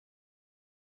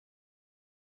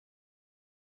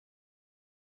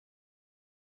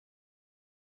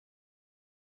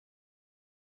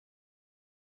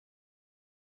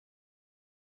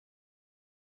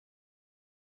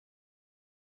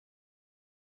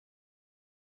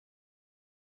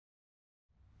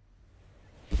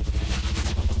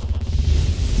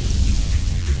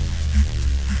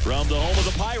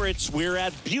Pirates, we're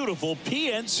at beautiful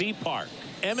PNC Park.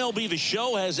 MLB The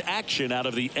Show has action out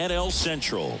of the NL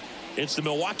Central. It's the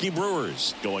Milwaukee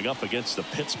Brewers going up against the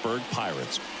Pittsburgh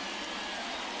Pirates.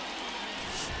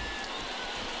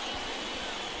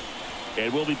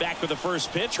 And we'll be back with the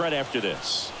first pitch right after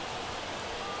this.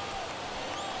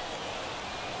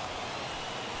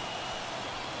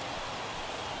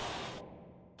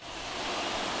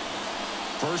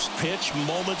 First pitch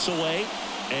moments away,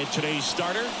 and today's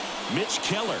starter, Mitch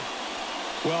Keller.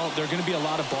 Well, there are going to be a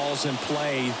lot of balls in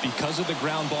play because of the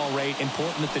ground ball rate.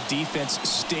 Important that the defense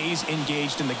stays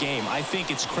engaged in the game. I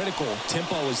think it's critical.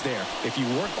 Tempo is there. If you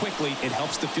work quickly, it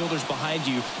helps the fielders behind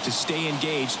you to stay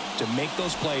engaged, to make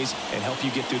those plays, and help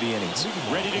you get through the innings.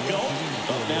 Ready to go?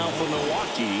 Up now for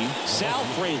Milwaukee, Sal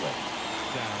Fraley.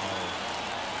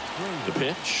 The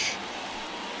pitch.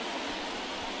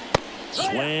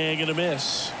 Swing and a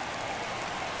miss.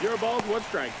 0 balls, 1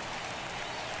 strike.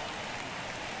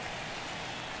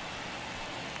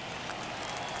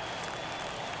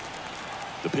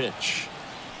 The pitch.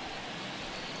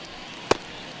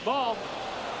 Ball.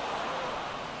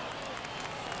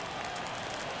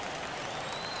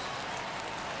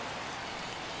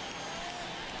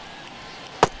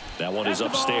 That one is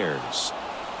upstairs.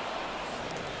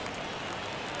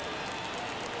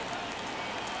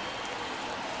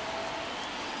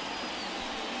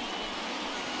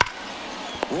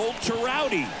 Rolled to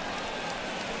Rowdy.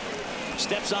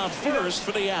 Steps on first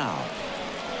for the out.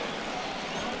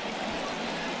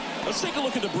 Let's take a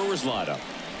look at the Brewers lineup.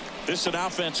 This is an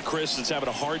offense, Chris, that's having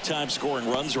a hard time scoring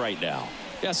runs right now.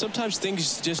 Yeah, sometimes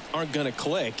things just aren't going to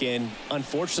click, and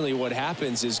unfortunately what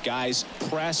happens is guys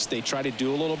press, they try to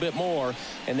do a little bit more,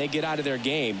 and they get out of their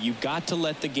game. You've got to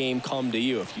let the game come to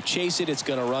you. If you chase it, it's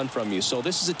going to run from you. So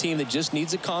this is a team that just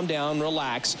needs to calm down,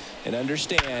 relax, and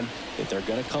understand that they're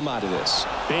going to come out of this.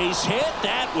 Base hit.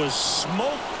 That was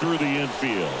smoke through the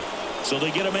infield. So they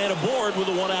get a man aboard with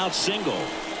a 1-out single.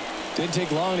 Didn't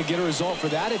take long to get a result for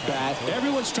that at bat.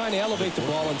 Everyone's trying to elevate the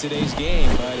ball in today's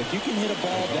game, but if you can hit a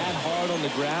ball that hard on the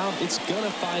ground, it's going to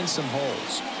find some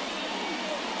holes.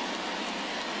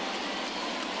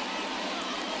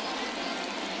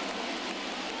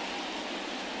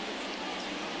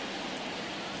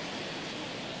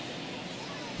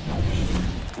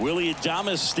 Willie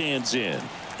Adames stands in.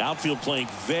 Outfield playing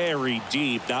very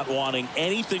deep, not wanting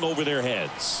anything over their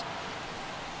heads.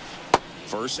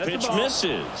 First pitch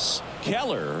misses.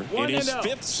 Keller in his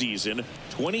 5th season,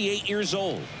 28 years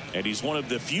old, and he's one of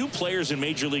the few players in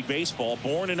Major League Baseball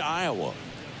born in Iowa.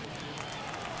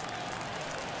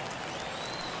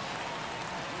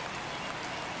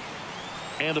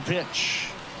 And the pitch.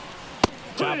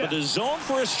 Top of the zone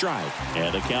for a strike,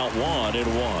 and the count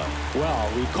 1-1.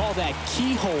 Well, we call that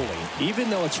keyholing. Even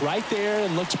though it's right there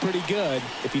and looks pretty good,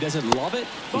 if he doesn't love it,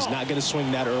 he's not going to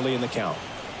swing that early in the count.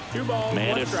 2 balls,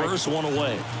 Man 1 at strike. first, 1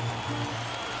 away.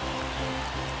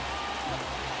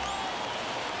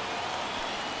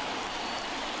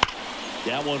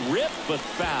 That one ripped, but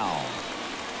foul.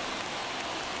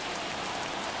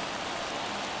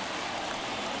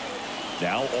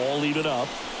 Now all even up.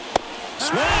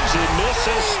 Swings and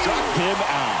misses, struck him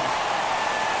out.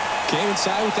 Came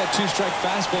inside with that 2-strike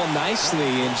fastball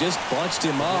nicely and just bunched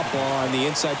him up on the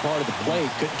inside part of the plate.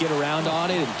 Couldn't get around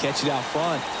on it and catch it out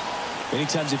front. Many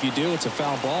times if you do, it's a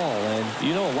foul ball. And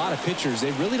you know, a lot of pitchers,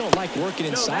 they really don't like working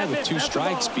inside with 2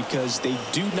 strikes because they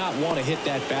do not want to hit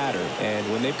that batter. And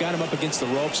when they've got him up against the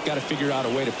ropes, got to figure out a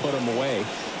way to put him away.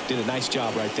 Did a nice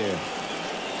job right there.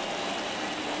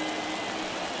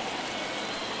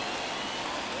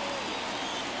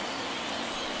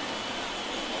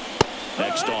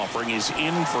 Next offering is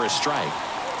in for a strike.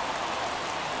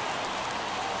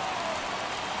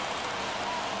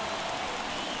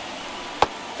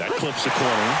 That clips the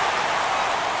corner.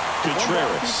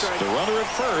 Contreras, the runner at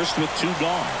first with 2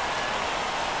 gone.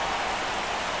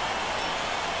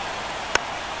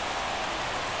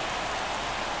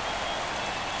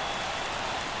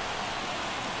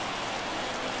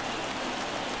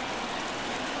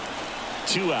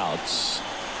 Two outs.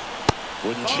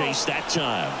 Wouldn't chase that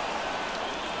time.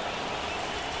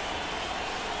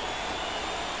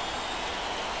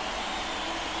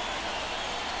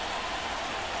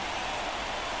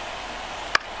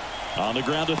 On the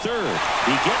ground to third.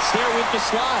 He gets there with the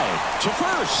slide to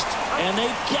first, and they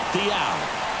get the out.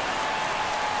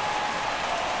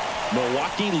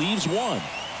 Milwaukee leaves 1,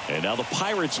 and now the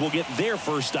Pirates will get their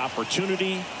first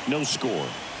opportunity. No score.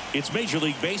 It's Major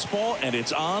League Baseball, and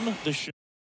it's on the show.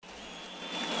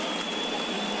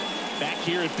 Back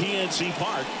here at PNC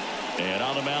Park, and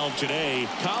on the mound today,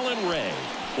 Colin Ray.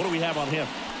 What do we have on him?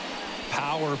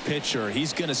 power pitcher.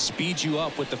 He's going to speed you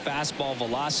up with the fastball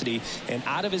velocity, and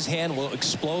out of his hand will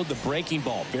explode the breaking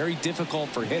ball. Very difficult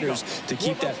for hitters to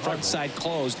keep that front side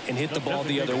closed and hit the ball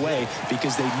the other way,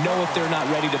 because they know if they're not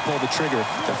ready to pull the trigger,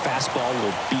 the fastball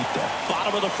will beat them.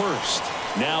 Bottom of the first.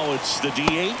 Now it's the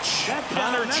DH,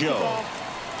 Connor Joe.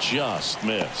 Just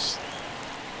missed.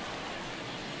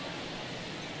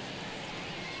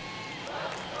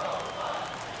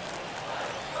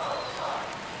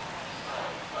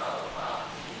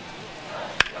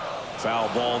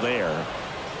 Foul ball there.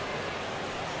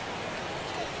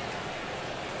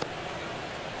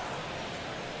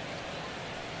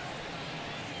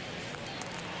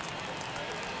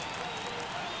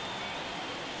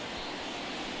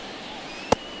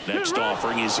 Next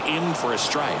offering is in for a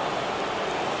strike.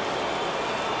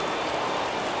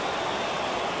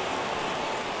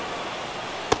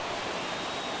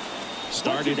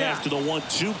 Started after the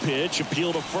 1-2 pitch,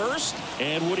 appeal to first,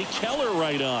 and Woody Keller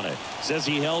right on it. Says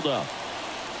he held up.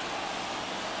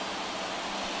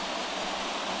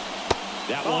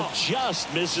 That one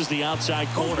just misses the outside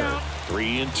corner.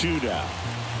 3-2 now.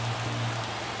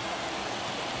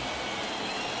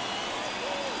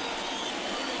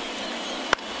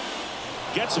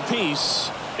 Gets a piece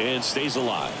and stays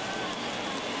alive.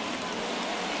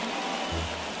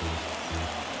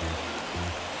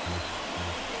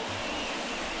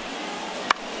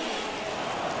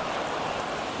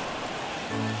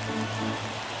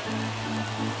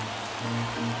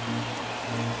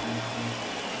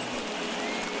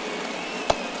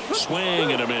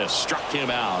 Swing and a miss. Struck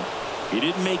him out. He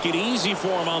didn't make it easy for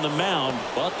him on the mound,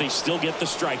 but they still get the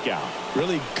strikeout.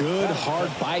 Really good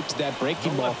hard bite to that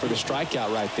breaking ball for the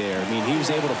strikeout right there. I mean, he was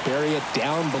able to bury it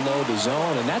down below the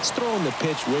zone, and that's throwing the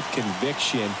pitch with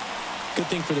conviction. Good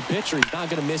thing for the pitcher, he's not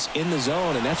going to miss in the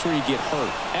zone, and that's where you get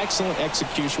hurt. Excellent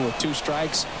execution with 2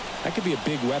 strikes. That could be a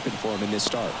big weapon for him in this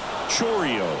start.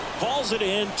 Chorio calls it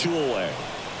in, 2 away.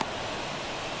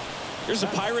 Here's the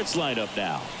Pirates lineup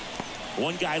now.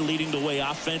 One guy leading the way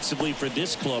offensively for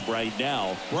this club right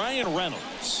now, Brian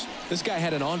Reynolds. This guy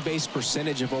had an on-base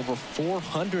percentage of over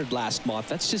 400 last month.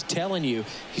 That's just telling you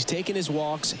he's taking his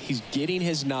walks, he's getting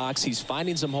his knocks, he's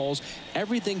finding some holes.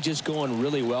 Everything just going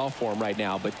really well for him right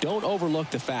now. But don't overlook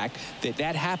the fact that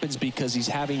that happens because he's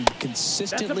having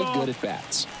consistently good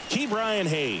at-bats. Key Brian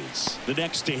Hayes, the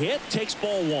next to hit, takes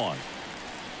ball 1.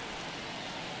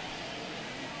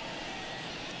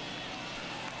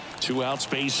 Two out,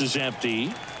 space is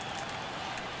empty.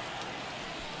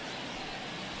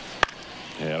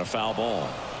 And a foul ball.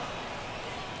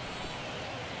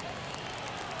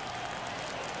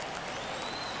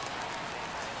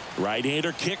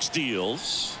 Right-hander kick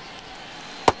steals.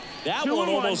 That one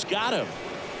almost got him.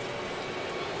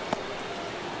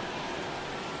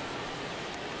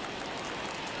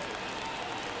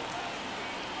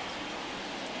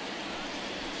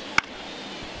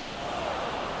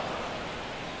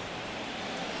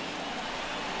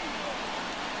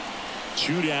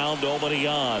 Two down, nobody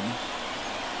on.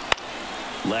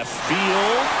 Left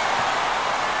field.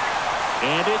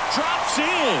 And it drops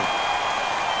in.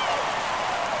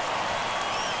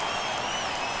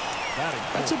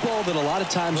 That's a ball that a lot of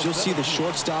times you'll see the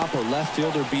shortstop or left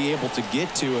fielder be able to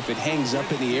get to if it hangs up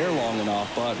in the air long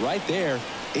enough. But right there,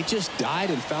 it just died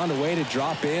and found a way to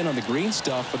drop in on the green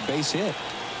stuff with base hit.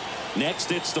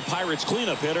 Next, it's the Pirates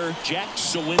cleanup hitter, Jack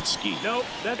Sawinski. Nope,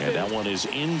 that's it. And that one is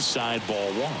inside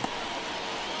ball 1.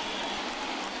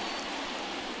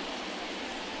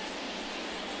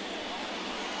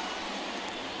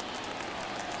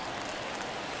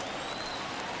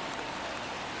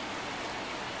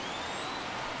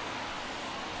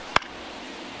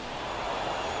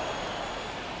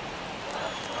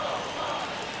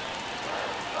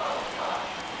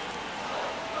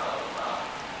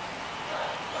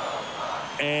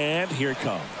 And here it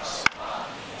comes.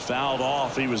 Fouled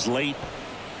off. He was late.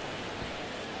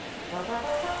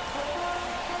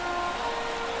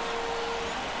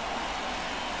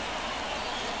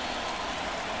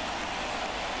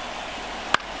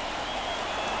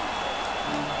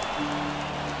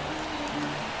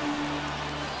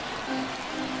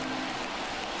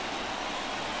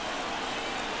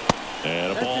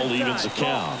 And a ball evens the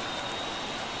count.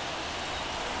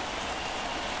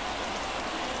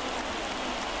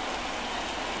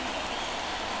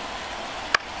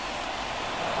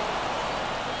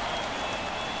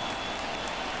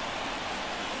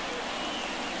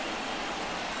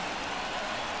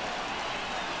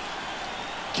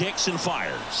 Kicks and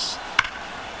fires.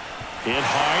 Hit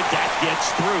hard. That gets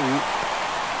through.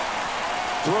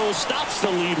 Throw stops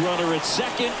the lead runner at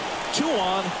second. 2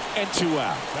 on and 2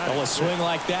 out. Well, a swing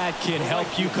like that can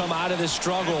help you come out of the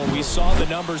struggle. We saw the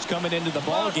numbers coming into the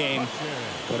ball game,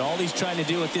 but all he's trying to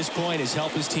do at this point is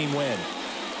help his team win.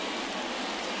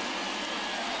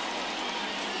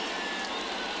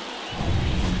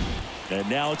 And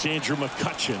now it's Andrew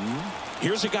McCutchen.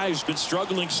 Here's a guy who's been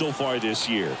struggling so far this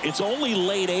year. It's only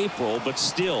late April, but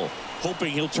still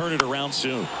hoping he'll turn it around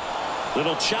soon.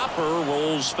 Little chopper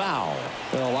rolls foul.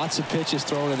 Well, lots of pitches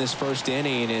thrown in this first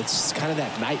inning. It's kind of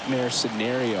that nightmare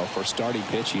scenario for starting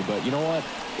pitching. But you know what?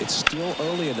 It's still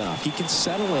early enough. He can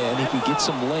settle in. He can get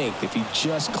some length if he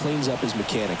just cleans up his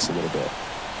mechanics a little bit.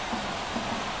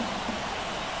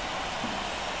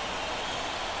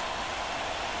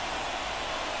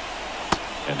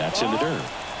 And that's in the dirt.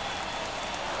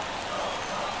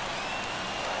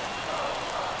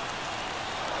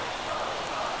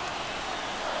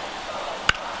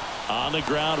 On the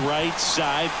ground, right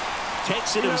side.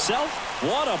 Takes it himself.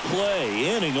 What a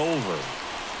play. Inning over.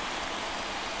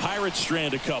 Pirates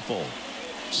strand a couple.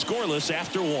 Scoreless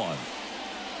after 1.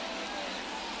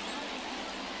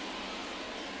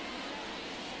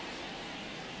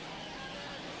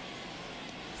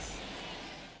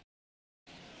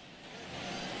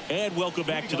 And welcome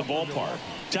back to the ballpark.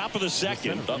 Top of the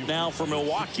second. Up now for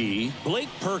Milwaukee, Blake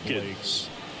Perkins.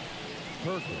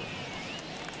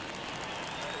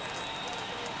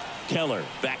 Keller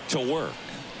back to work.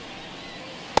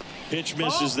 Pitch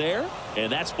misses there, and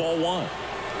that's ball 1.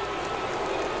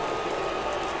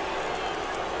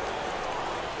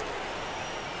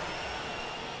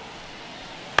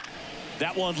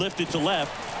 That one lifted to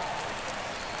left.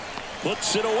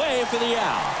 Puts it away for the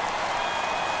out.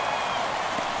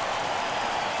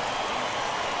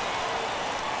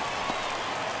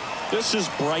 This is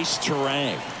Bryce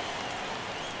Terang.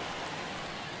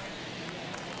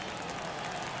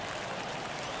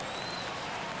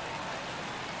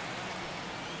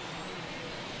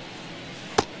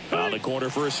 On the corner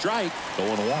for a strike.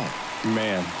 0-1.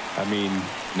 Man, I mean,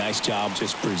 nice job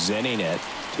just presenting it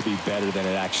to be better than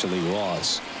it actually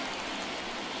was.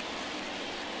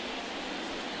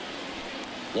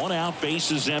 1 out,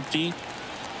 bases empty.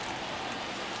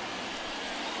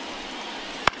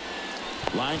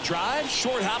 Line drive,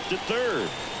 short hop to third.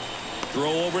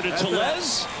 Throw over to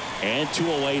Tellez, and 2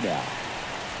 away now.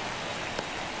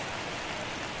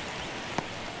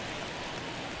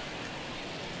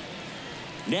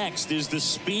 Next is the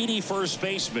speedy first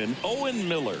baseman, Owen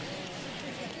Miller.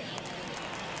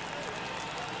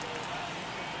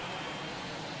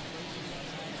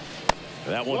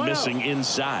 That one missing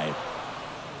inside.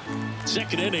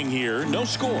 Second inning here, no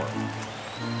score.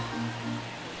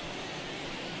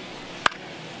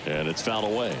 And it's fouled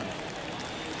away.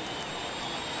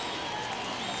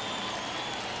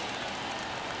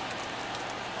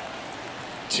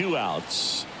 Two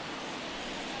outs.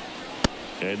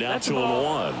 And now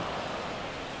 2-1.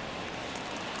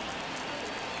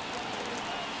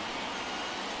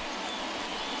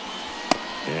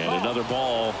 And another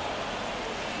ball.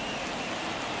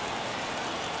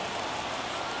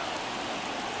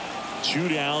 Two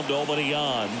down, nobody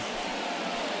on.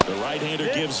 The right-hander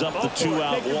gives up the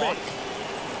 2-out walk.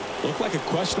 Looked like a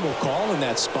questionable call in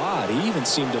that spot. He even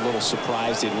seemed a little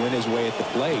surprised it went his way at the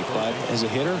plate. But as a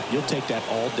hitter, you'll take that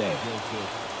all day.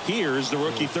 Here's the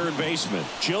rookie third baseman,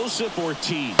 Joseph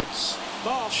Ortiz.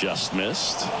 Just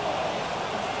missed.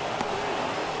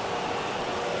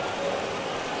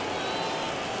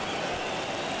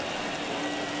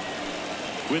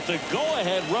 With the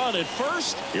go-ahead run at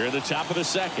first, here in the top of the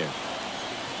second.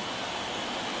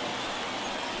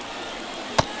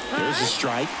 There's a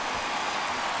strike.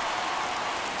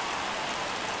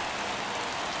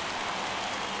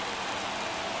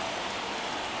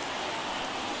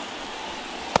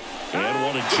 And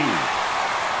 1-2.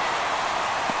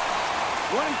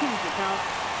 1-2 to count.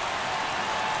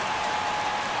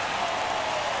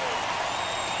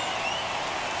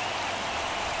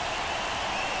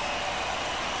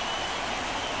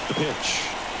 The pitch.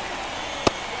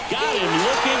 Got him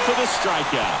looking for the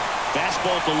strikeout.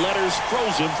 Fastball at the letters,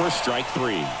 frozen for strike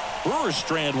 3. Brewers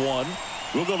strand 1.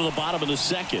 We'll go to the bottom of the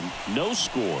second. No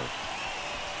score.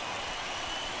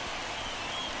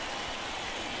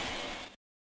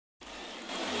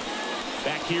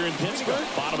 Back here in Pittsburgh,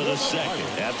 bottom of the second.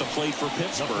 At the plate for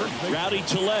Pittsburgh, Rowdy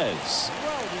Tellez.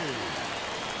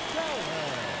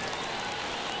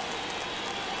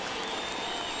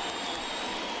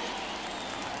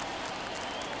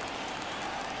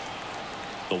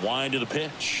 The wind of the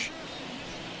pitch.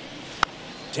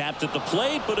 Tapped at the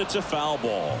plate, but it's a foul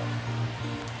ball.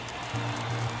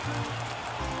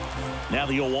 Now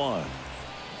the 0-1.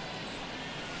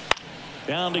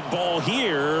 Pounding ball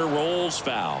here, rolls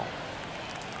foul.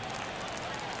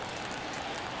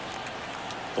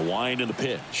 The wind and the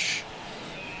pitch.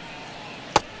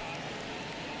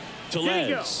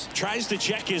 Tellez tries to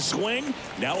check his swing.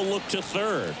 Now a look to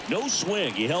third. No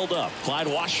swing. He held up. Clyde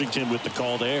Washington with the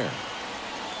call there.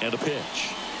 And a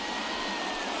pitch.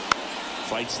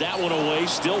 Fights that one away.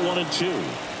 Still 1-2.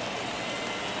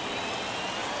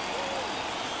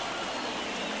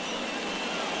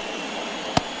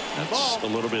 That's a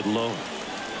little bit low.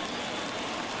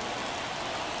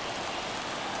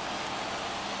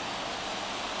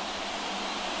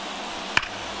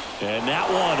 And that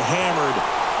one hammered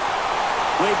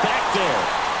way back there.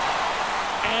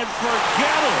 And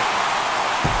forget it.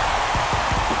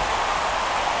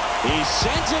 He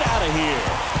sends it out of here.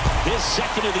 His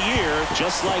second of the year.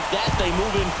 Just like that, they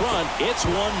move in front. It's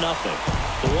 1-0.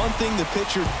 The one thing the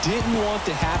pitcher didn't want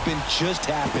to happen just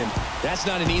happened. That's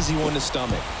not an easy one to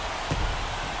stomach.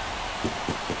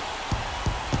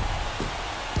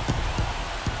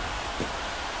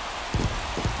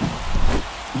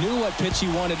 Knew what pitch he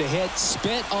wanted to hit.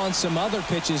 Spit on some other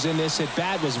pitches in this at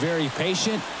bat. Was very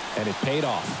patient, and it paid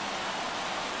off.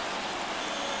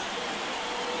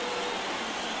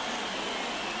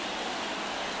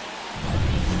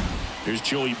 Here's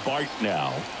Joey Bart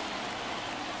now.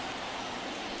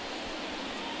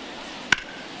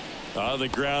 On the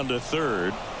ground to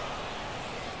third.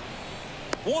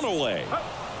 One away.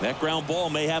 That ground ball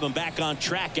may have him back on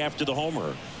track after the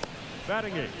homer.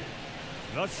 Batting eighth,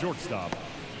 the shortstop,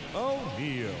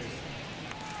 O'Neal.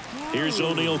 Here's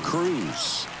O'Neal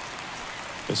Cruz.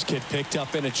 This kid picked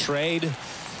up in a trade.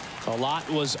 A lot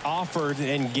was offered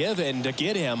and given to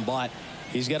get him, but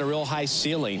he's got a real high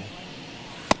ceiling.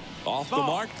 Off the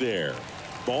mark there.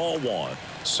 Ball one.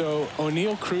 So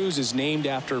O'Neal Cruz is named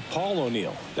after Paul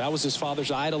O'Neal. That was his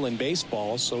father's idol in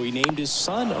baseball, so he named his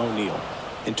son O'Neal.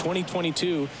 In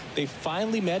 2022, they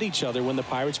finally met each other when the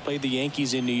Pirates played the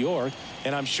Yankees in New York,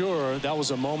 and I'm sure that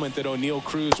was a moment that O'Neal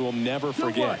Cruz will never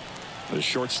forget. The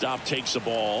shortstop takes the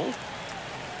ball.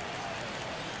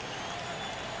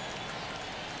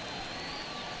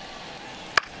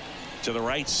 To the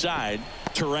right side,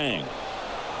 Terang.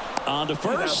 On to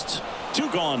first. Two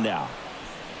gone now.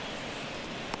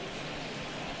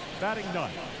 Batting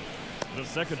ninth, the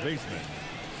second baseman,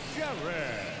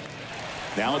 Jared.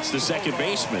 Now it's the second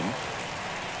baseman.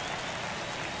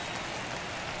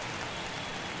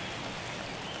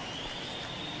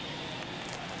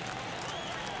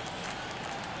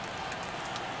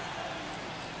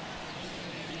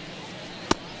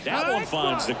 That one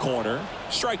finds the corner.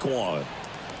 Strike one.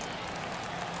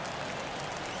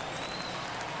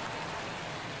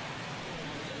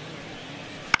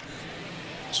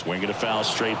 Swing and a foul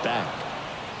straight back.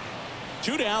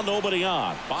 Two down, nobody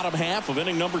on. Bottom half of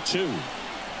inning number 2.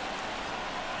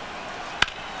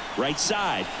 Right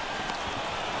side.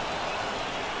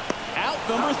 Out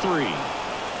number 3.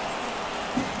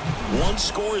 One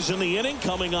scores in the inning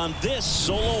coming on this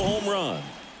solo home run.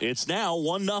 It's now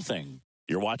 1-0.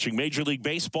 You're watching Major League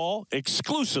Baseball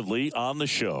exclusively on the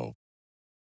show.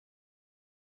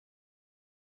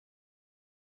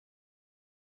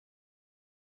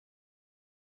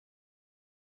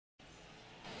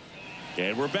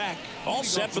 And we're back. All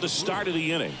set for the start of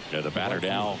the inning. And the batter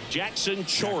now, Jackson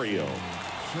Chourio.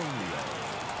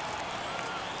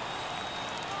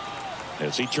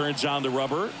 As he turns on the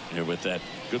rubber, and with that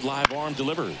good live arm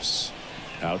delivers.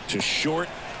 Out to short.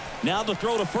 Now the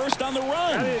throw to first on the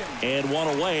run. And one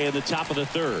away in the top of the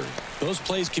third. Those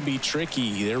plays can be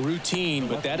tricky. They're routine,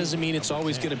 but that doesn't mean it's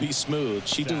always going to be smooth.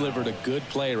 She delivered a good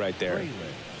play right there.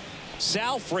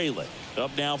 Sal Frelick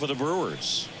up now for the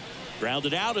Brewers.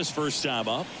 Grounded out his first time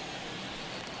up.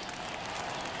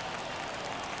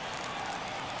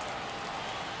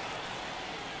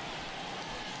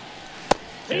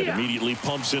 And immediately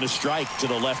pumps in a strike to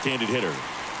the left-handed hitter.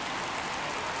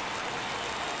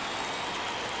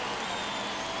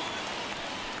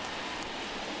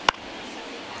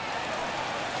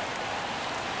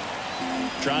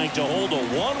 Trying to hold a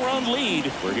one-run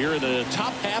lead. We're here in the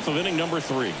top half of inning number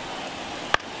 3.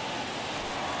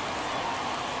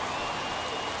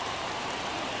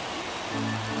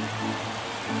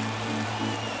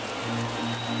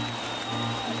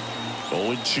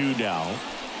 Oh, 0-2 now.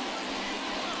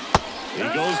 He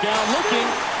goes down looking.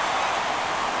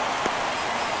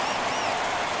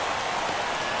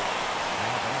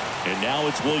 And now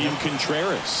it's William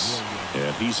Contreras.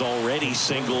 And he's already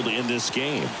singled in this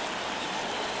game.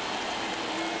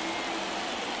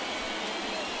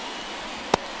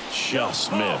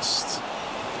 Just missed.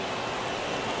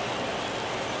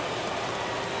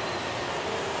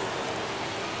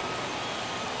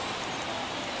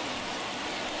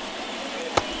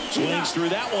 Swings through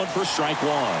that one for strike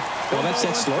one. Well, that's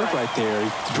that slurve right there. He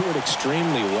threw it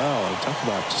extremely well. Talk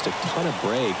about just a ton of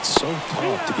breaks. So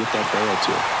tough to get that barrel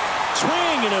to.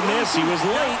 Swing and a miss. He was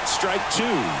late. Strike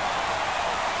two.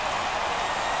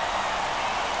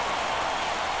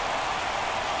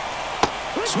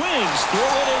 Swings through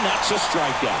it, and that's a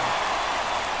strikeout.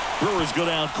 Brewers go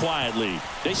down quietly.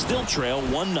 They still trail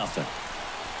 1-0.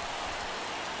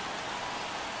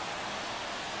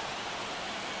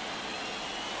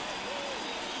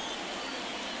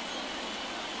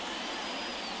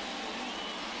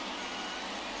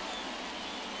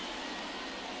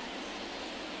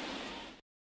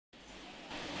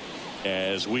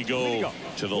 As we go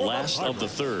to the last of the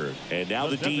third, and now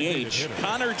the DH,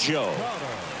 Connor Joe.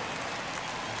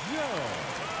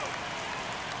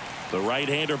 The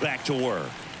right-hander back to work.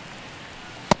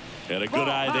 And a good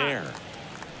eye there.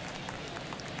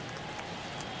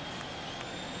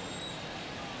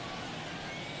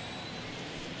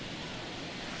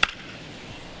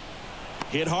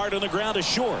 Hit hard on the ground is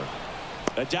short.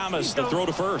 Adames the throw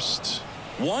to first.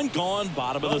 One gone,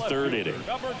 bottom of the third inning.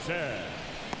 Number 10,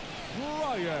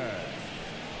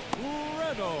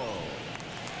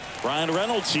 Brian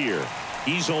Reynolds here.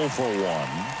 He's 0 for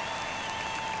 1.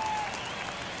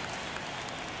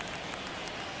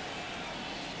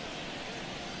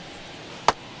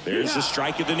 There's a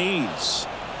strike at the knees.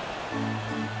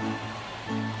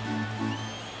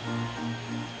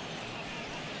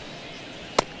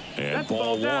 And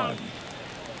ball one.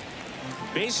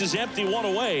 Base is empty, one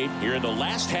away here in the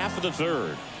last half of the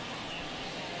third.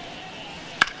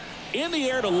 In the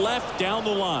air to left down the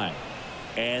line.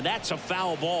 And that's a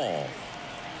foul ball.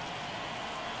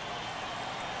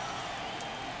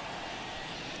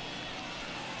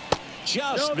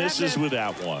 Just misses with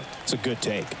that one. It's a good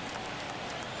take.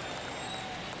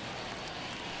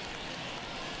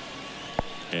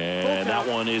 And that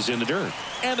one is in the dirt.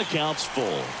 And the count's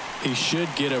full. He should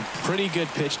get a pretty good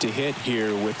pitch to hit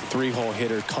here with the 3-hole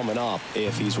hitter coming up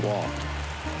if he's walked.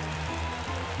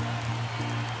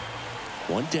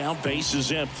 One down, base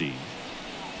is empty.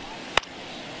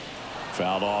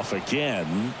 Fouled off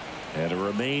again. And it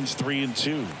remains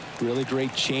 3-2. Really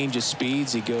great change of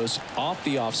speeds. He goes off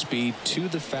the off speed to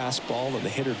the fastball, and the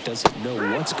hitter doesn't know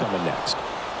what's coming next.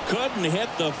 Couldn't hit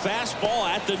the fastball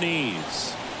at the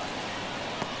knees.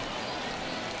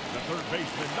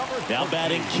 Now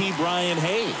batting Key Brian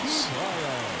Hayes.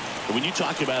 When you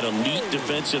talk about elite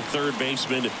defensive third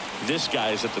baseman, this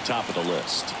guy is at the top of the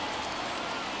list.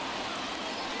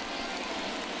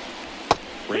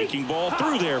 Breaking ball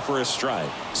through there for a strike.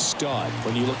 Stud.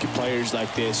 When you look at players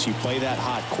like this, you play that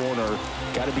hot corner.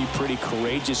 Got to be pretty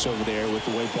courageous over there with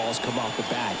the way balls come off the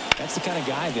bat. That's the kind of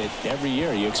guy that every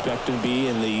year you expect him to be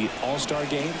in the All-Star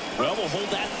game. Well, we'll hold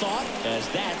that thought as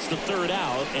that's the third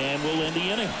out, and we'll end the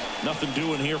inning. Nothing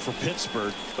doing here for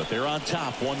Pittsburgh, but they're on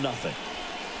top 1-0.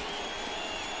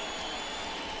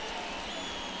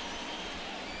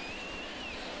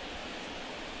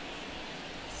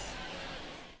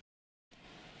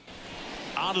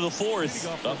 On to the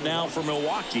fourth. Up now for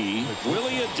Milwaukee,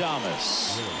 Willie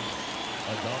Adames.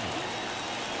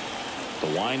 The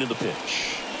wind of the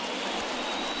pitch.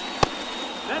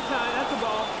 That's high. That's a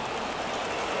ball.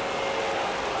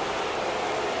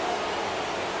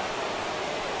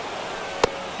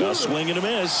 A swing and a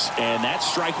miss, and that's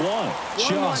strike one.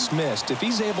 Just missed. If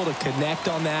he's able to connect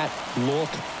on that, look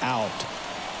out.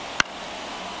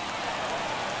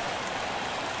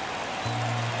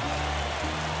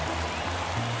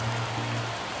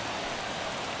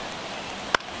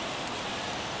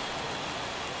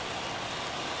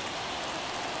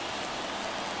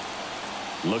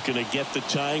 Looking to get the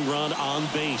tying run on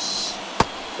base.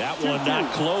 That one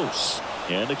not close.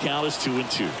 And the count is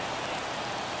 2-2.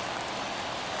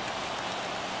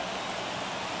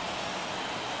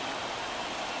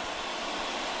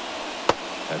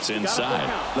 That's inside.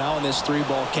 Now in this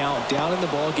 3-ball count, down in the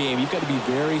ball game, you've got to be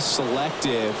very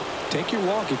selective. Take your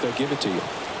walk if they'll give it to you.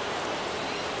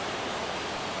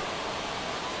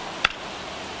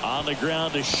 On the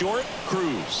ground to short,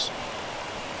 Cruz.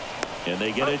 And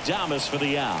they get Adames for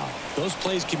the out. Those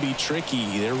plays can be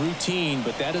tricky. They're routine,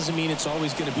 but that doesn't mean it's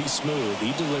always going to be smooth.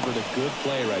 He delivered a good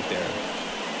play right there.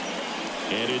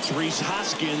 And it's Rhys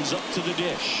Hoskins up to the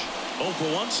dish. 0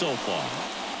 for 1 so far.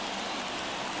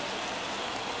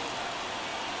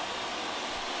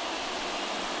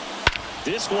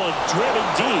 This one driven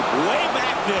deep, way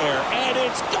back there, and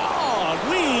it's gone.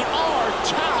 We are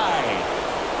tied.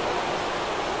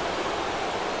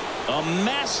 A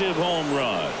massive home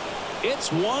run. It's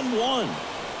 1-1.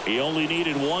 He only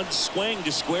needed one swing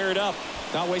to square it up.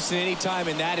 Not wasting any time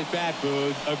in that at bat,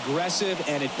 Boog. Aggressive,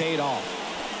 and it paid off.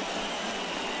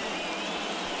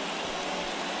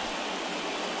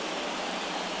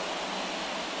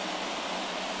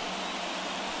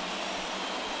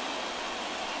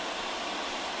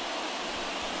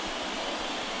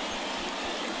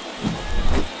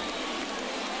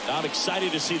 I'm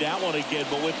excited to see that one again,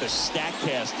 but with the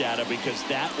StatCast data, because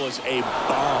that was a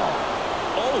bomb.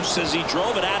 Oh, says he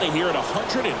drove it out of here at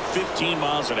 115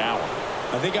 miles an hour.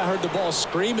 I think I heard the ball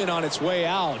screaming on its way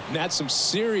out. And that's some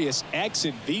serious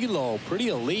exit velo. Pretty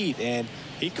elite. And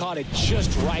he caught it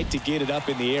just right to get it up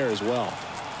in the air as well.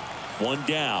 One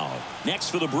down.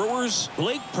 Next for the Brewers,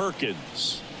 Blake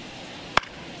Perkins.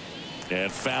 And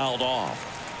fouled off.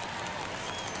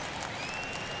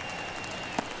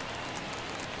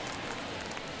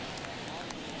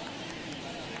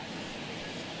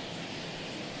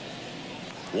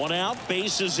 One out,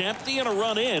 bases empty, and a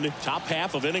run in. Top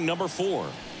half of inning number 4.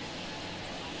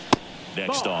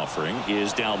 Next offering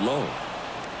is down low.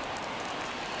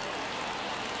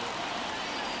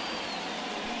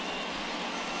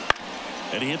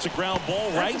 And he hits a ground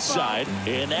ball right side,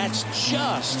 and that's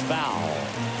just foul.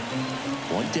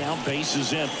 One down,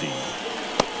 bases empty.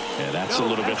 And that's a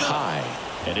little bit high.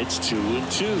 And it's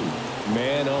 2-2.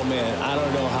 Man, oh man, I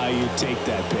don't know how you take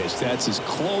that pitch. That's as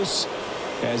close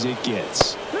as it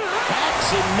gets.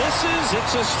 Bats and misses.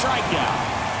 It's a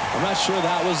strikeout. I'm not sure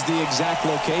that was the exact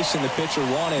location the pitcher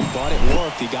wanted, but it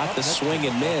worked. He got the swing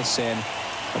and miss, and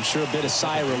I'm sure a bit of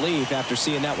sigh of relief after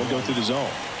seeing that one go through the zone.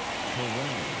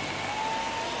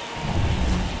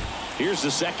 Here's the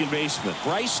second baseman,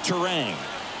 Bryce Turang.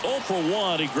 0 for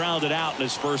 1. He grounded out in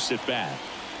his first at bat.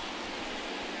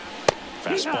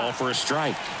 Fastball for a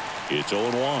strike. It's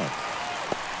 0-1.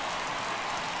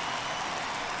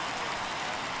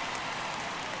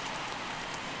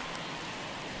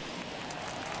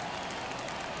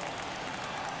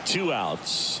 Two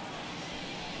outs.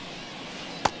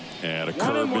 And a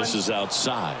curve misses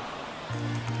outside.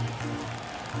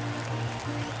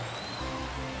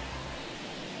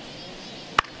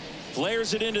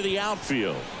 Flares it into the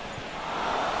outfield.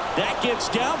 That gets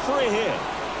down for a hit.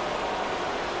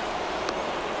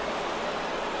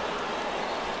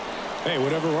 Hey,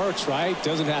 whatever works, right?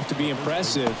 Doesn't have to be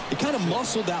impressive. He kind of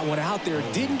muscled that one out there.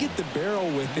 Didn't get the barrel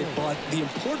with it, but the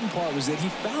important part was that he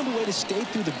found a way to stay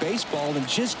through the baseball and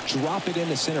just drop it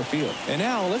into center field. And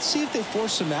now let's see if they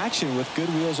force some action with good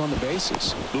wheels on the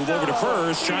bases. Move over to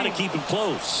first, trying to keep him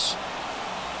close.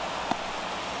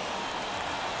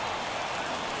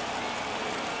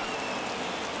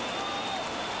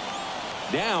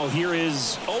 Now here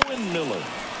is Owen Miller.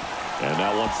 And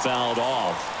that one fouled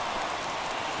off.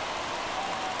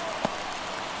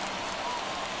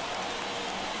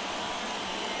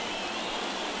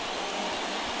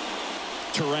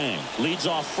 Turang leads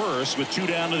off first with 2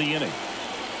 down to the inning.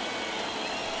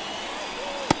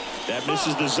 That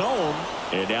misses the zone,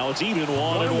 and now it's even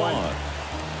 1-1.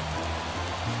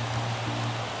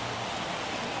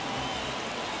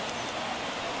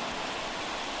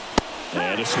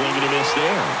 And a swing and a miss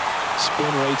there.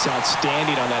 Spin rate's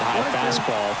outstanding on that high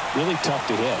fastball. Really tough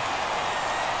to hit.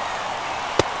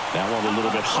 That one a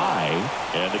little bit high,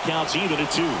 and the count's even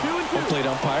at 2. Home plate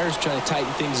umpires trying to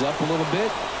tighten things up a little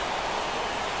bit.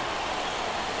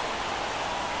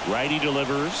 Righty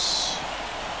delivers,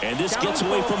 and this gets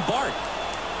away from Bart.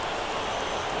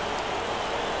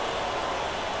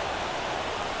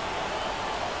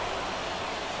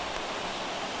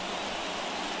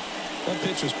 That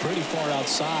pitch was pretty far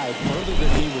outside, further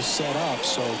than he was set up,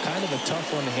 so kind of a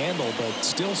tough one to handle, but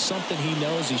still something he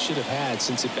knows he should have had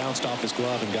since it bounced off his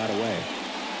glove and got away.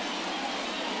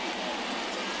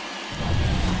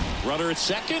 Runner at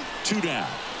second, 2 down.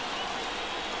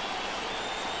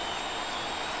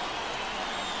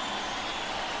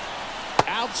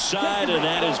 Outside, and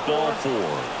that is ball 4.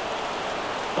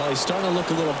 Well, he's starting to look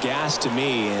a little gassed to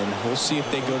me, and we'll see if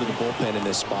they go to the bullpen in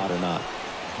this spot or not.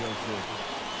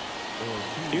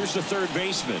 Here's the third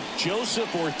baseman,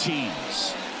 Joseph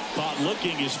Ortiz. Caught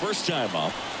looking his first time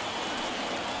up.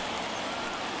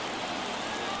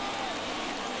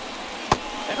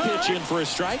 That pitch in for a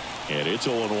strike, and it's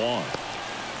 0-1.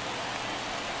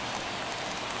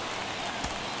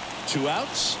 2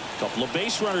 outs, couple of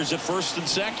base runners at first and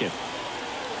second.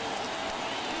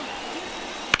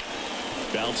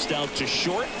 Bounced out to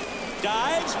short,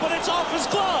 dives, but it's off his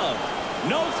glove.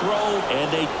 No throw, and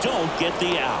they don't get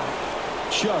the out.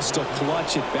 Just a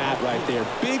clutch at bat right there.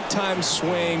 Big time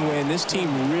swing when this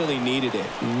team really needed it.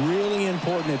 Really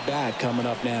important at bat coming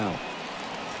up now.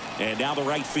 And now the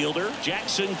right fielder,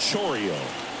 Jackson Chourio.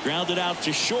 Grounded out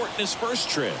to short in his first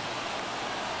trip.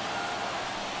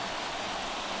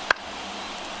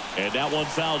 And that one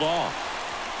fouled off.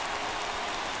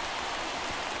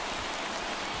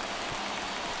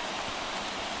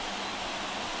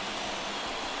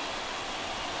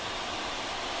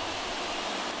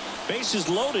 Bases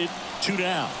loaded, 2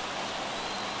 down.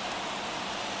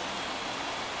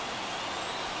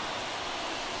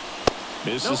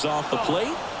 Misses off the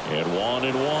plate, and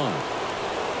 1-1.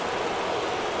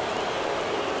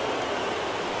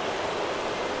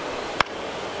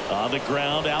 On the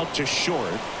ground, out to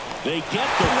short. They get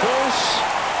the force.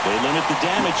 They limit the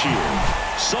damage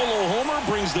here. Solo homer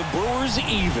brings the Brewers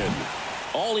even.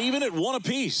 All even at 1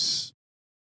 apiece.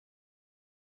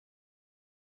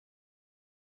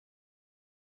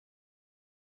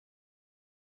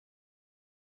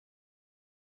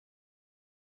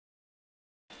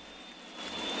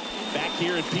 Back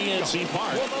here at PNC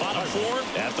Park, bottom 4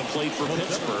 at the plate for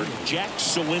Pittsburgh, Jack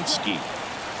Sawinski.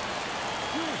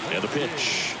 And the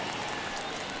pitch.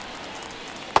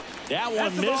 That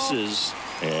one misses,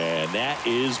 and that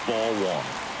is ball 1.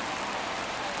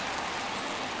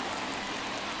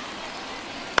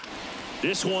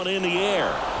 This one in the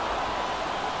air.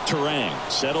 Terang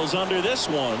settles under this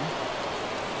one.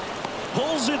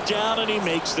 Pulls it down, and he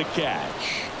makes the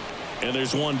catch. And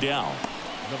there's one down.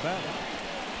 The batter,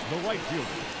 the right fielder,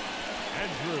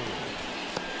 Andrew.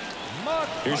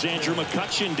 Here's Andrew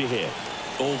McCutchen to hit.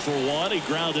 0 for 1. He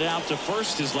grounded out to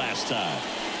first his last time.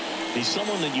 He's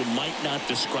someone that you might not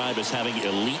describe as having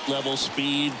elite level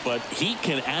speed, but he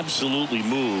can absolutely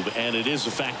move, and it is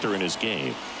a factor in his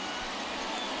game.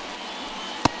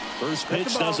 First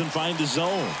pitch doesn't find the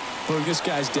zone. Well, this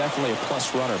guy's definitely a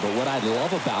plus runner, but what I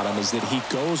love about him is that he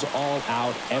goes all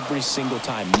out every single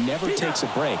time, never takes a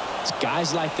break. It's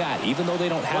guys like that, even though they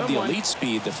don't have the elite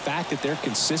speed, the fact that they're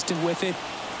consistent with it,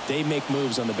 they make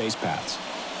moves on the base paths.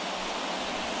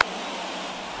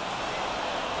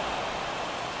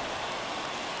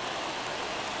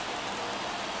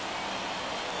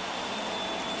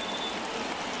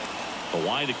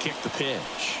 Wide to kick the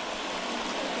pitch.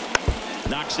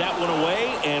 Knocks that one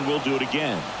away, and we'll do it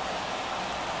again.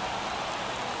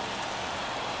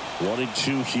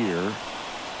 1-2 here.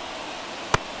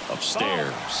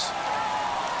 Upstairs.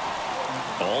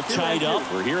 All tied up.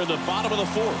 We're here in the bottom of the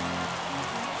 4th.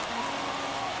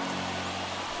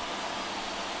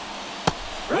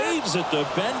 Waves at the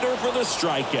bender for the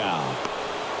strikeout.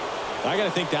 I got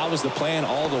to think that was the plan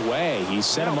all the way. He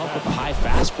set him up with a high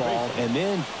fastball and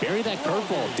then bury that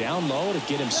curveball down low to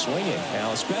get him swinging. Now,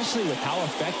 especially with how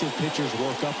effective pitchers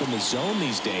work up in the zone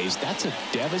these days, that's a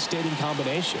devastating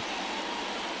combination.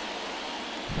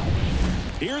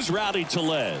 Here's Rowdy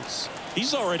Tellez.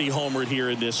 He's already homered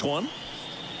here in this one.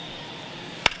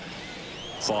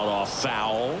 Fought off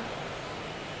foul.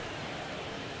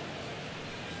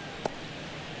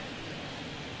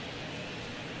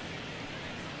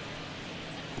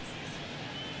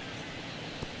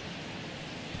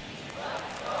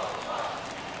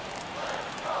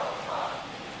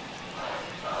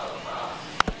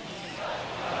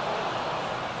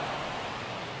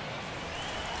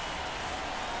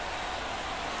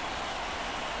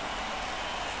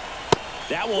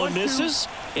 That one misses,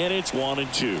 and it's 1-2.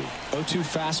 0-2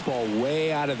 fastball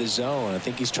way out of the zone. I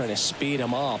think he's trying to speed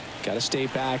him up. Got to stay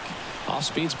back. Off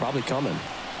speed's probably coming.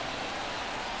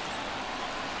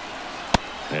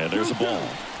 And there's a ball.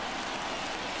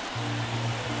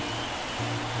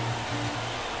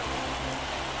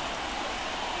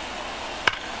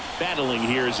 Battling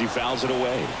here as he fouls it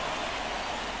away.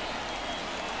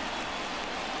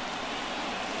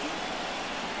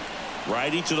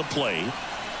 Righty to the plate.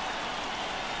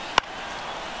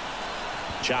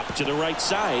 Chop to the right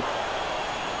side.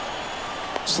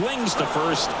 Slings to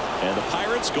first, and the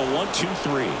Pirates go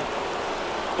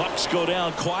 1-2-3. Bucks go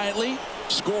down quietly.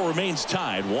 Score remains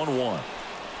tied 1-1.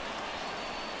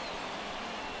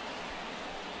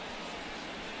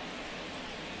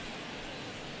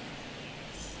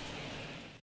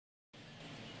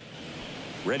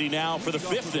 Ready now for the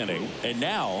 5th inning, and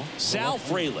now Sal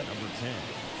Frelick. Number 10,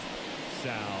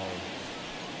 Sal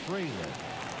Frelick.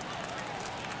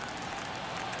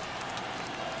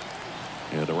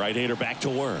 And the right-hander back to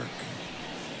work.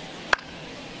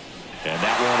 And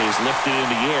that one is lifted in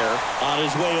the air on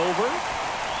his way over.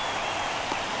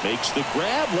 Makes the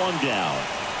grab, one down.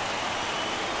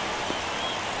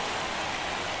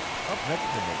 Up next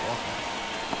for Milwaukee,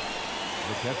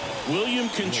 the catcher, William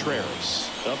Contreras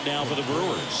up now for the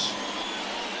Brewers.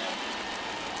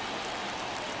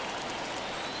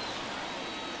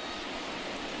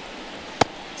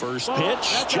 First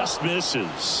pitch just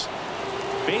misses.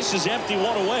 Base is empty,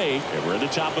 one away, and we're at the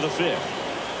top of the 5th.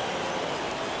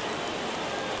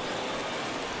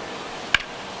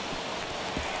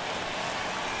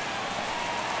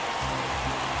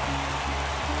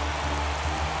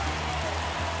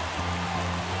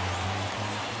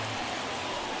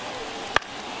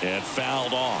 And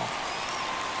fouled off.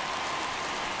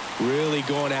 Really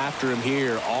going after him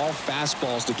here. All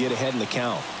fastballs to get ahead in the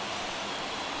count.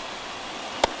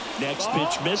 Next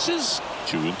pitch misses.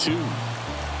 2-2.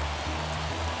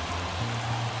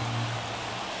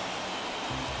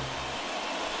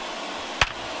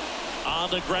 On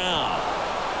the ground.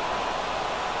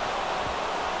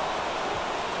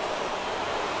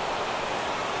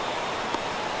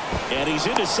 And he's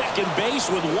into second base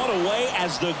with one away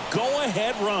as the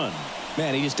go-ahead run.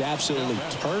 Man, he just absolutely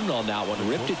turned on that one,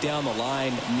 ripped it down the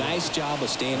line. Nice job of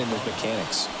staying in his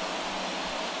mechanics.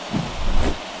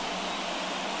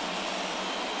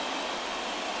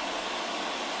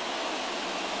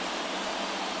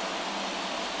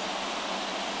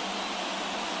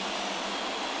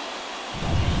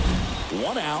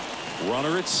 One out,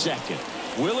 runner at second.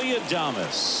 Willie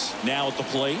Adames now at the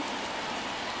plate.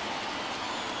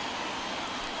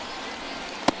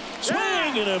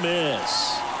 Swing and a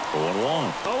miss.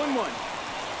 0-1. 0-1.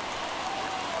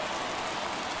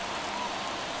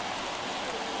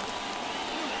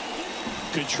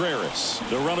 Contreras,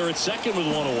 the runner at second with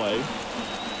one away.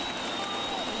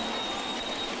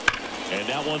 And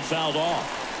that one fouled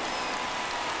off.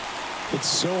 It's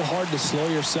so hard to slow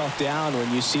yourself down when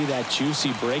you see that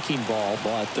juicy breaking ball,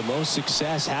 but the most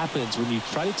success happens when you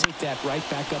try to take that right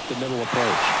back up the middle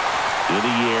approach. In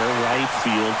the air, right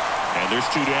field, and there's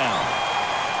two down.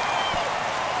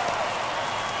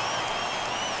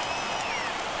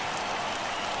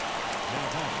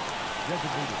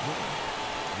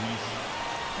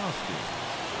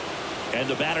 And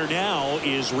the batter now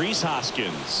is Rhys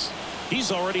Hoskins.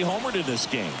 He's already homered in this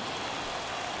game.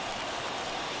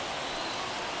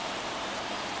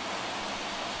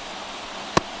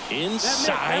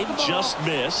 Inside, just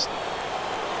missed.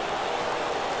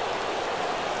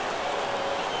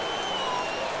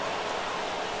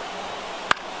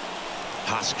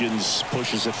 Hoskins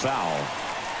pushes it foul.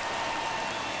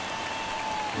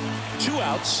 2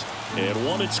 outs and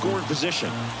one in scoring position.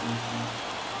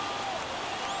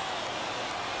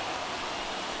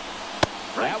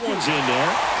 That one's in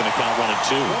there. Going to count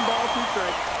 1-2. 1 ball, 2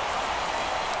 strikes.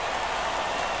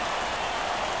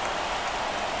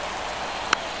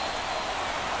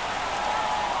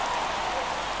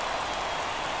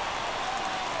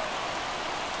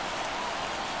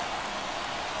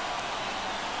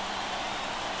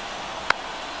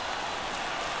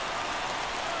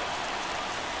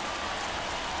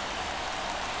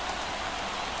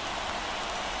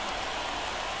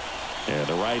 And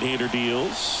the right-hander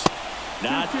deals.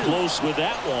 Not close with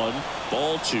that one.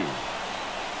 Ball 2.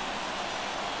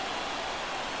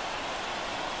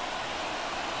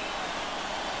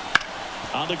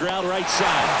 On the ground right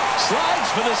side. Slides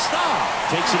for the stop.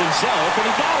 Takes it himself, and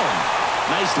he got him.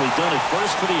 Nicely done at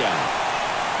first for the out.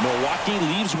 Milwaukee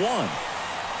leaves 1.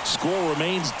 Score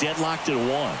remains deadlocked at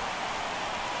 1.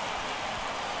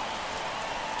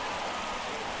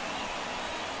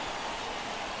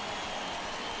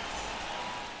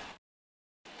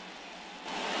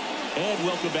 And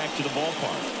welcome back to the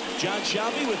ballpark. John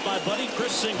Shelby with my buddy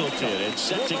Chris Singleton. And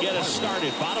set to get us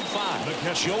started. Bottom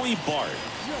 5. Joey Bart.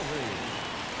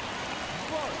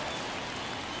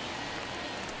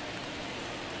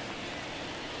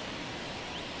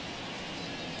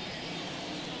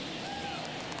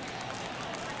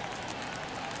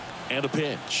 And a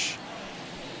pitch.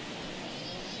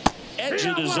 Edge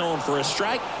of the zone for a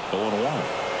strike. 0-1.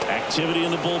 Activity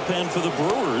in the bullpen for the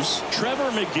Brewers.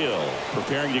 Trevor McGill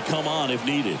preparing to come on if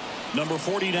needed. Number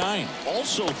 49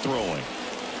 also throwing.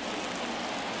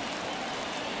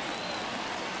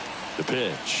 The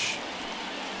pitch.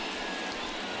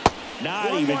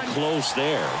 Not even close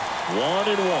there.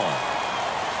 1-1.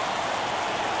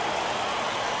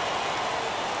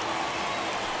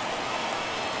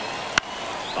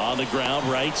 On the ground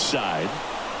right side.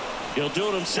 He'll do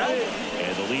it himself.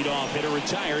 And the leadoff hitter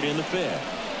retired in the 5th.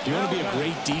 If you want to be a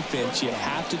great defense, you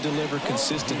have to deliver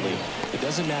consistently. It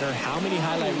doesn't matter how many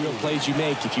highlight reel plays you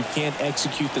make if you can't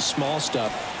execute the small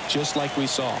stuff, just like we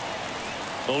saw.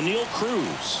 O'Neal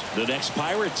Cruz, the next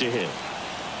Pirate to hit.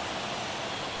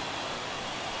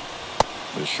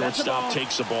 The shortstop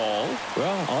takes the ball.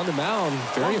 Well, on the mound,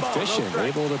 very efficient,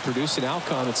 able to produce an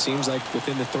outcome, it seems like,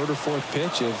 within the 3rd or 4th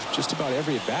pitch of just about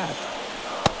every at-bat.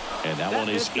 And that one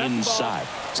is inside.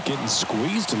 It's getting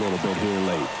squeezed a little bit here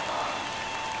late.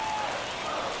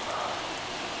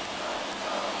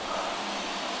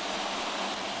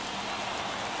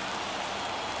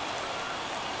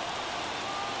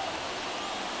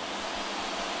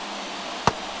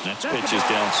 Next pitch is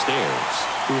downstairs.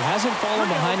 Who hasn't fallen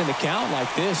behind in the count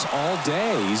like this all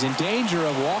day. He's in danger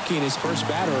of walking his first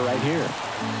batter right here.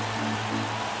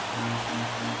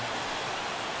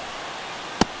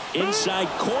 Inside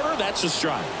corner, that's a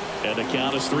strike. And the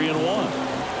count is 3-1.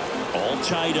 All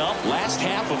tied up. Last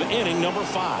half of inning number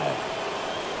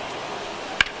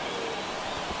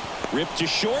 5. Ripped to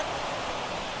short.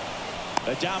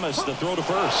 Adames the throw to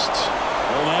first.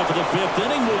 Well, now for the 5th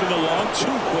inning, moving along. 2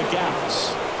 quick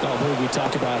outs. Oh, we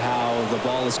talk about how the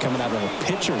ball is coming out of a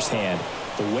pitcher's hand.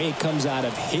 The way it comes out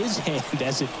of his hand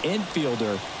as an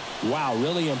infielder. Wow,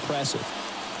 really impressive.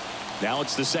 Now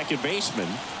it's the second baseman.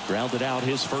 Grounded out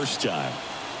his first time.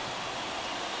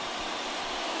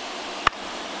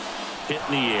 Hit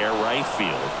in the air, right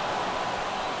field.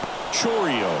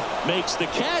 Chourio makes the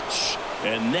catch,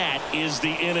 and that is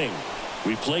the inning.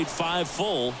 We played 5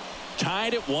 full,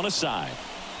 tied at 1 aside.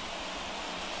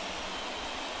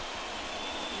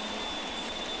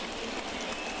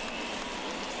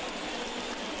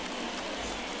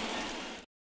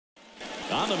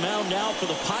 On the mound now for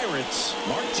the Pirates,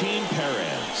 Martin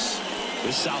Perez.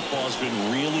 This southpaw's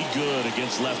been really good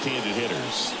against left-handed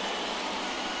hitters.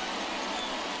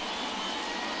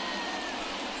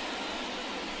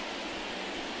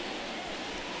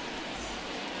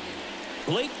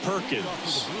 Blake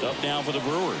Perkins up now for the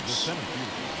Brewers.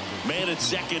 Man at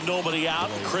second, nobody out.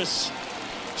 Chris,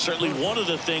 certainly one of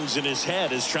the things in his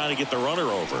head is trying to get the runner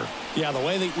over. Yeah, the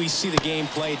way that we see the game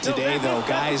played today, though,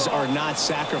 guys are not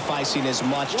sacrificing as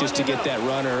much just to get that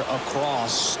runner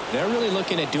across. They're really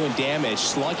looking at doing damage.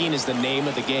 Slugging is the name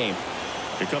of the game.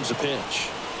 Here comes a pitch.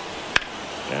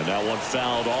 And that one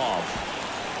fouled off.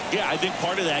 Yeah, I think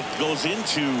part of that goes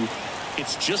into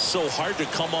it's just so hard to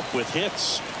come up with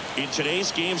hits. In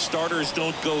today's game, starters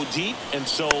don't go deep, and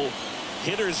so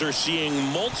hitters are seeing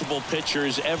multiple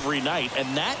pitchers every night,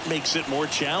 and that makes it more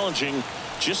challenging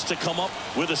just to come up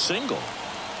with a single.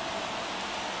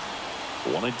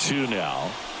 1-2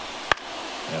 now.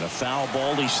 And a foul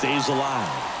ball. He stays alive.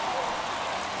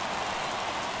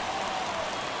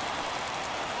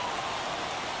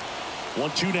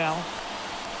 1-2 now.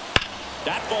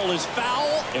 That ball is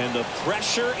foul, and the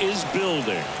pressure is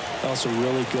building. Also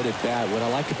really good at bat. What I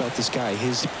like about this guy,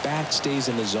 his bat stays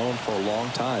in the zone for a long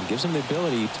time. Gives him the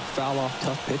ability to foul off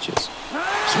tough pitches.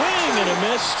 Swing and a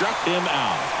miss, struck him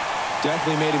out.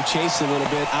 Definitely made him chase a little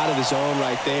bit out of the zone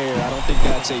right there. I don't think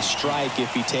that's a strike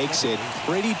if he takes it.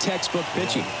 Pretty textbook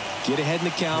pitching. Get ahead in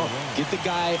the count, get the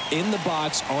guy in the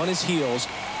box on his heels,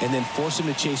 and then force him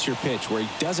to chase your pitch where he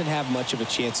doesn't have much of a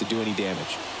chance to do any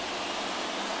damage.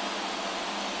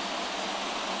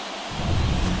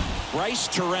 Bryce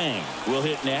Terang will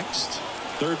hit next.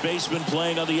 Third baseman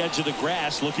playing on the edge of the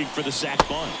grass, looking for the sac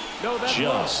bunt.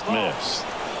 Just missed.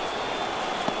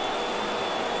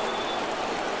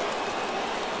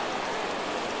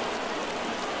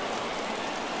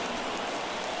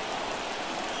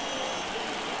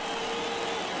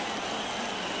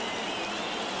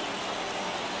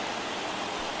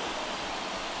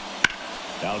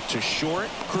 Out to short,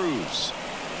 Cruz.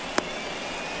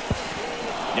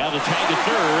 Now the tag at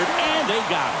third, and they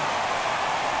got him.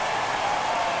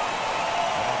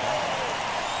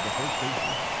 The first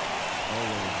baseman,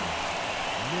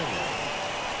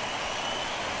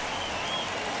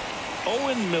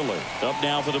 Owen Miller up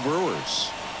now for the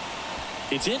Brewers.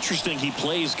 It's interesting, he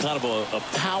plays kind of a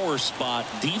power spot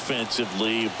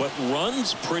defensively, but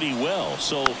runs pretty well.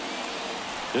 So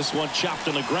this one chopped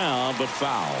on the ground, but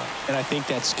foul. And I think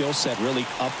that skill set really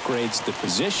upgrades the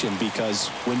position, because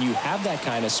when you have that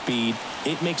kind of speed,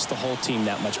 it makes the whole team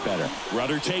that much better.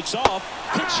 Runner takes off,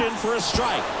 pitching for a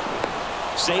strike.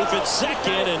 Safe at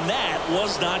second, and that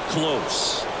was not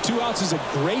close. 2 outs is a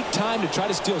great time to try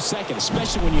to steal second,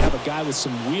 especially when you have a guy with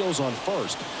some wheels on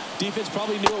first. Defense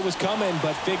probably knew it was coming,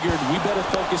 but figured we better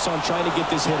focus on trying to get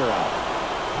this hitter out.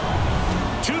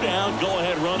 2 down, go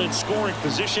ahead run in scoring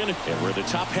position, and we're in the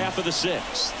top half of the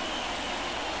 6th.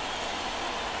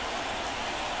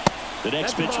 The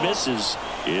next pitch misses.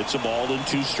 It's a ball and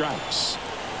 2 strikes.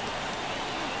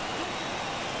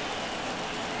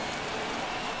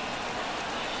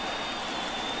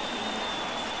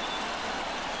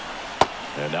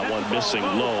 And that one missing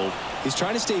low. He's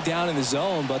trying to stay down in the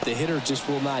zone, but the hitter just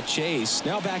will not chase.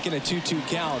 Now back in a 2-2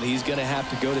 count, he's going to have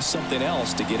to go to something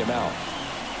else to get him out.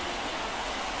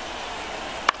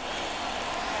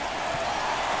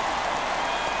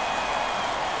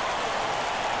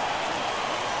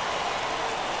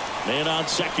 Man on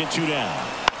second, 2 down.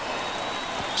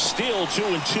 Still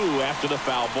 2-2 after the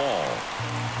foul ball.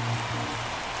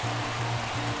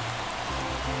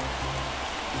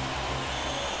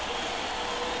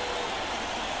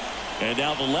 And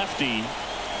now the lefty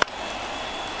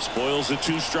spoils the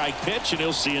 2-strike pitch, and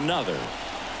he'll see another.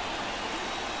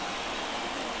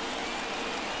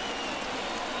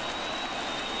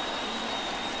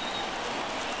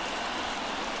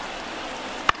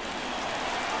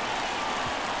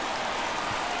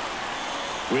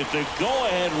 with the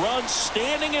go-ahead run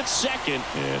standing at second.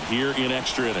 And here in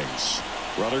extra innings,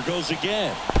 runner goes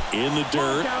again in the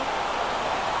dirt.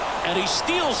 And he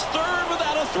steals third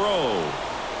without a throw.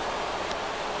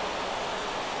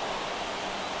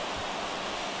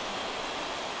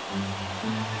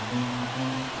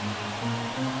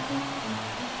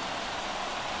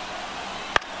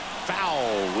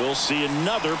 Foul. We'll see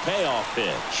another payoff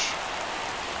pitch.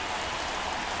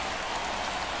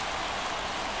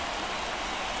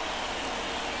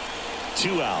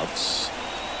 Two outs.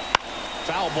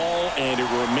 Foul ball, and it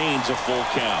remains a full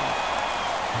count.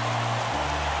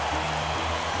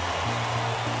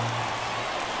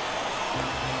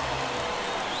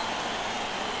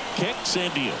 Kicks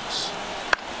and deals.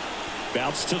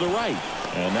 Bounce to the right.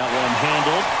 And that one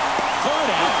handled. Third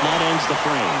out. That ends the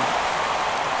frame.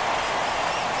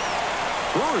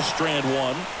 Brewers strand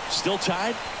one. Still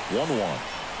tied 1-1.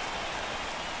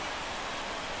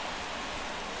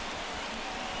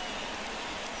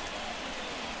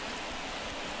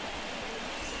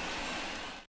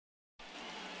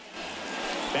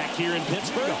 Back here in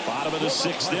Pittsburgh, bottom of the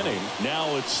 6th inning.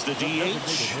 Now it's the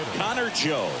DH, Connor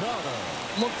Joe.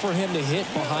 Look for him to hit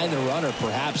behind the runner,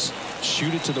 perhaps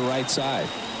shoot it to the right side.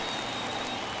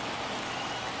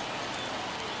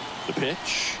 The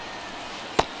pitch.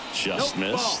 Just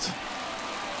missed.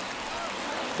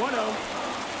 1-0.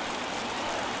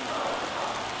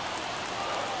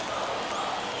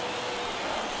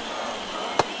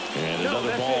 And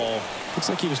another ball. Looks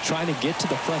like he was trying to get to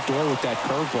the front door with that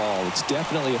curveball. It's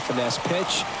definitely a finesse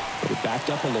pitch, but it backed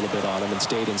up a little bit on him and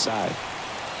stayed inside.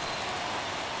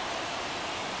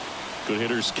 Good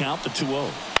hitters count the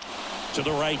 2-0. To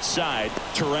the right side,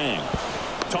 Terang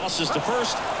tosses to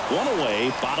first, one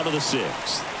away, bottom of the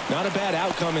 6th. Not a bad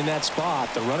outcome in that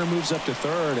spot. The runner moves up to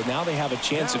third, and now they have a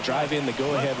chance to drive in the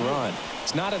go-ahead run.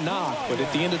 It's not a knock, but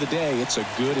at the end of the day, it's a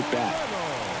good at-bat.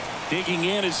 Digging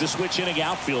in is the switch inning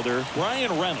outfielder,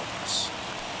 Brian Reynolds.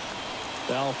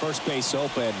 Well, first base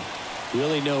open.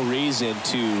 Really no reason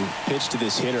to pitch to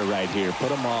this hitter right here.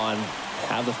 Put him on,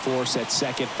 have the force at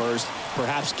second first,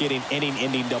 perhaps getting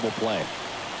inning-ending double play.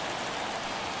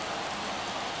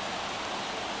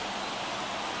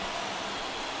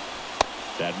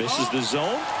 That misses the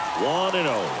zone. 1-0.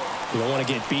 You don't want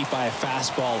to get beat by a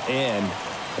fastball in,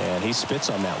 and he spits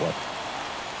on that one.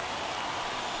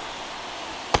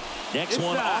 Next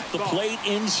one off the plate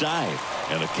inside,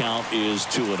 and the count is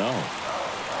 2-0.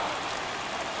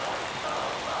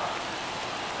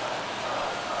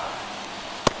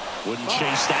 Wouldn't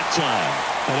chase that time.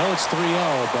 I know it's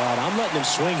 3-0, but I'm letting him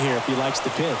swing here if he likes the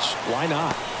pitch. Why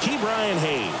not? Brian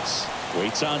Hayes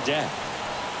waits on deck.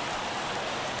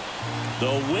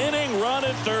 The winning run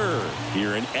at third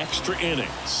here in extra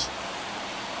innings.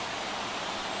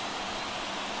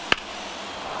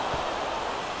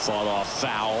 Fought off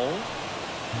foul.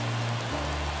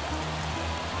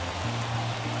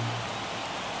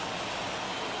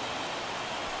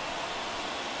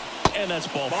 And that's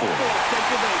ball 4.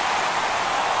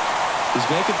 He's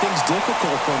making things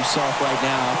difficult for himself right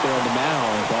now out there on the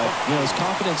mound, but you know his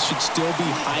confidence should still be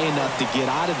high enough to get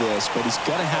out of this, but he's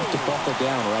gonna have to buckle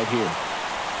down right here.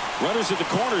 Runners at the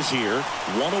corners here,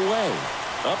 one away.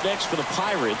 Up next for the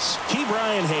Pirates,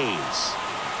 Brian Hayes.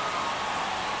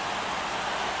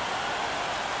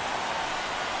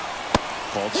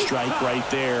 Called strike right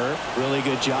there. Really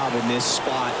good job in this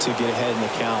spot to get ahead in the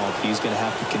count. He's going to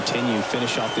have to continue,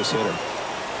 finish off this hitter.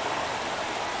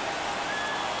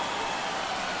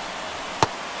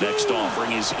 Next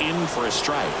offering is in for a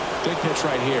strike. Big pitch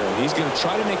right here. He's going to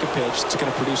try to make a pitch that's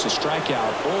going to produce a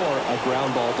strikeout or a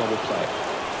ground ball double play.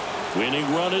 Winning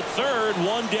run at third,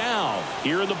 one down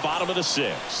here in the bottom of the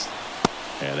 6th.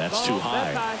 And that's too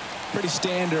high. Pretty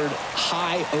standard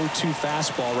high 0-2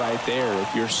 fastball right there.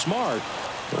 If you're smart,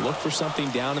 you'll look for something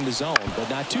down in the zone, but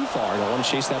not too far. Don't want to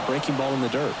chase that breaking ball in the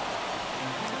dirt.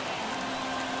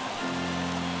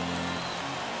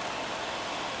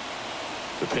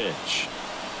 The pitch.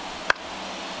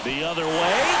 The other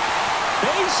way.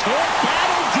 Base hit.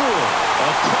 That'll do it.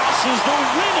 Across is the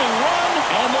winning run,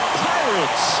 and the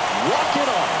Pirates walk it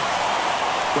off.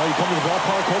 Well, you come to the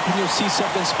ballpark hoping you'll see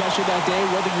something special that day,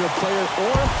 whether you're a player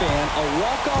or a fan. A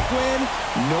walk-off win,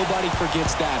 nobody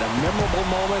forgets that. A memorable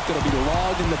moment that'll be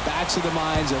logged in the backs of the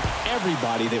minds of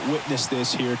everybody that witnessed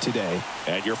this here today.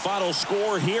 And your final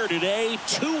score here today,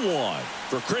 2-1.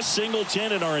 For Chris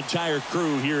Singleton and our entire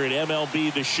crew here at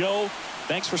MLB The Show,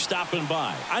 thanks for stopping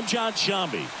by. I'm John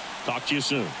Shambi. Talk to you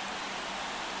soon.